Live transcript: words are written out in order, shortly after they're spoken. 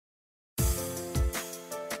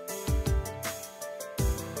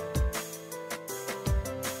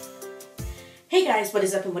Hey guys, what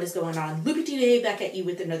is up and what is going on? Loopy today, back at you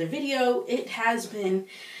with another video. It has been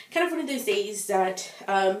kind of one of those days that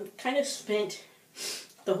kind of spent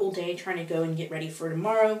the whole day trying to go and get ready for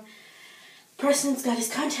tomorrow. Preston's got his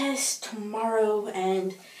contest tomorrow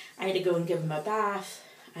and I had to go and give him a bath.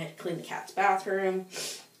 I had to clean the cat's bathroom.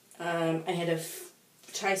 I had to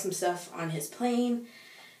tie some stuff on his plane.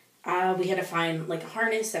 We had to find like a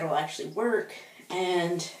harness that'll actually work,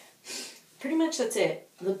 and pretty much that's it.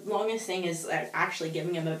 The longest thing is actually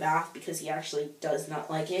giving him a bath because he actually does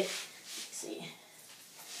not like it. Let's see.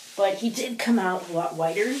 But he did come out a lot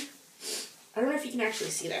whiter. I don't know if you can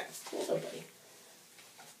actually see that. Hold on,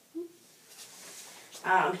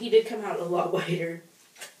 buddy. He did come out a lot whiter.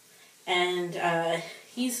 And I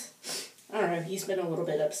don't know, he's been a little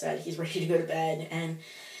bit upset. He's ready to go to bed. And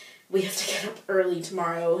we have to get up early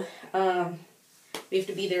tomorrow. We have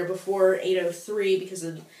to be there before 8:03 because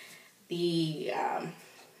of the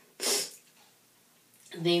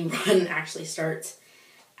run actually starts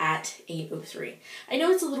at 8:03. I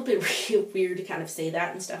know it's a little bit weird to kind of say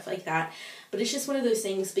that and stuff like that, but it's just one of those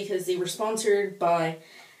things because they were sponsored by,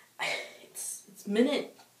 it's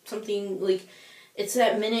Minute something, like, it's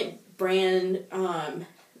that Minute brand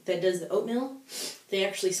that does the oatmeal. They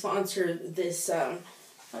actually sponsor this,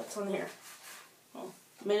 what's on here? Oh,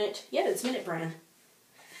 Minute, yeah, it's Minute brand.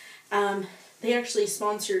 They actually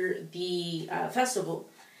sponsor the festival,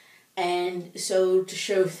 and so to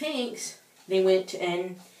show thanks, they went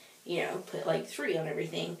and, you know, put like 3 on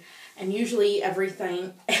everything, and usually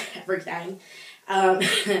everything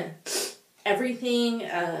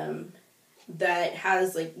that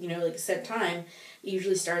has, like, you know, like a set time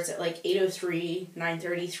usually starts at like 8:03,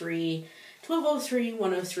 9:33, 12:03,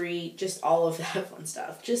 1:03, just all of that fun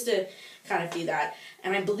stuff, just to kind of do that.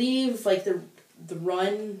 And I believe like the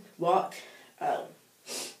run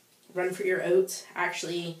for your oats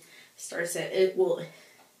actually starts at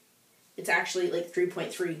it's actually like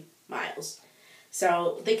 3.3 miles.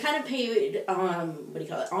 So they kind of paid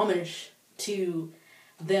homage to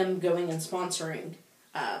them going and sponsoring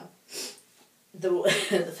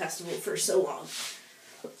the festival for so long.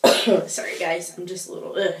 Sorry guys, I'm just a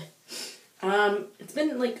little it's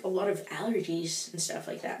been like a lot of allergies and stuff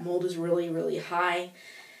like that. Mold is really, really high,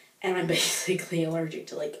 and I'm basically allergic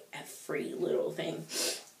to like every little thing.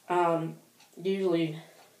 Usually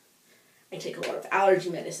I take a lot of allergy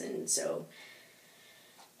medicine, so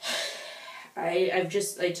I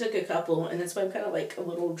took a couple, and that's why I'm kind of like a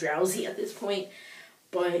little drowsy at this point.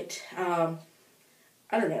 But I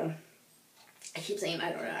don't know. I keep saying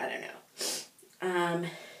I don't know.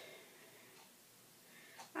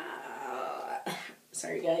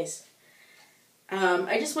 Sorry guys.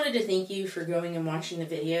 I just wanted to thank you for going and watching the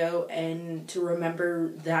video, and to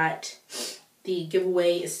remember that the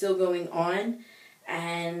giveaway is still going on,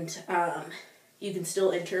 and you can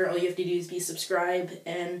still enter. All you have to do is be subscribed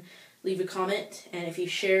and leave a comment, and if you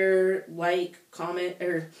share, like, comment,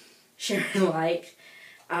 or share and like,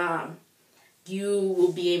 you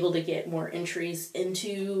will be able to get more entries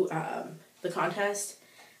into the contest,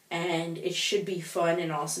 and it should be fun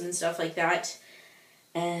and awesome and stuff like that.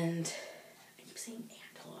 And I keep saying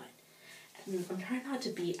 "and" a lot. And I'm trying not to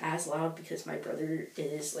be as loud because my brother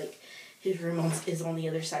is like, his room is on the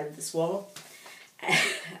other side of this wall.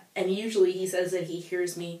 And usually he says that he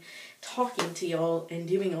hears me talking to y'all and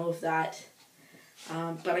doing all of that.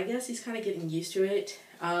 But I guess he's kind of getting used to it.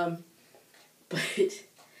 But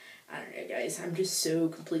I don't know, guys. I'm just so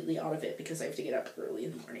completely out of it because I have to get up early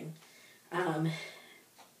in the morning.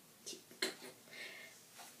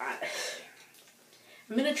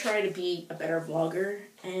 I'm going to try to be a better vlogger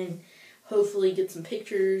and hopefully get some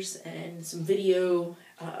pictures and some video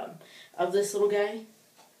of this little guy.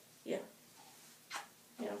 Yeah.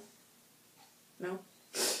 Yeah. No?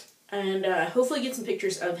 And hopefully get some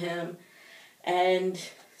pictures of him and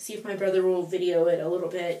see if my brother will video it a little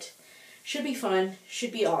bit. Should be fun.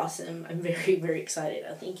 Should be awesome. I'm very, very excited.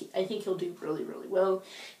 I think he'll do really, really well.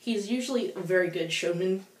 He's usually a very good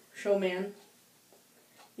showman.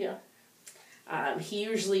 Yeah. He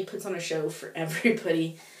usually puts on a show for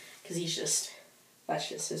everybody because that's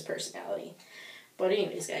just his personality. But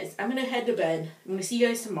anyways, guys, I'm going to head to bed. I'm going to see you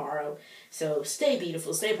guys tomorrow. So stay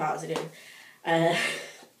beautiful, stay positive.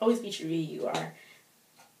 Always be true to who you are.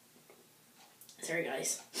 Sorry,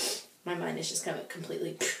 guys. My mind is just kind of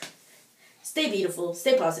completely... Stay beautiful,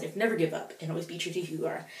 stay positive, never give up, and always be true to who you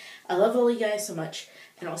are. I love all you guys so much,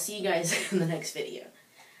 and I'll see you guys in the next video.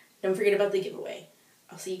 Don't forget about the giveaway.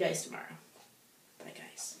 I'll see you guys tomorrow.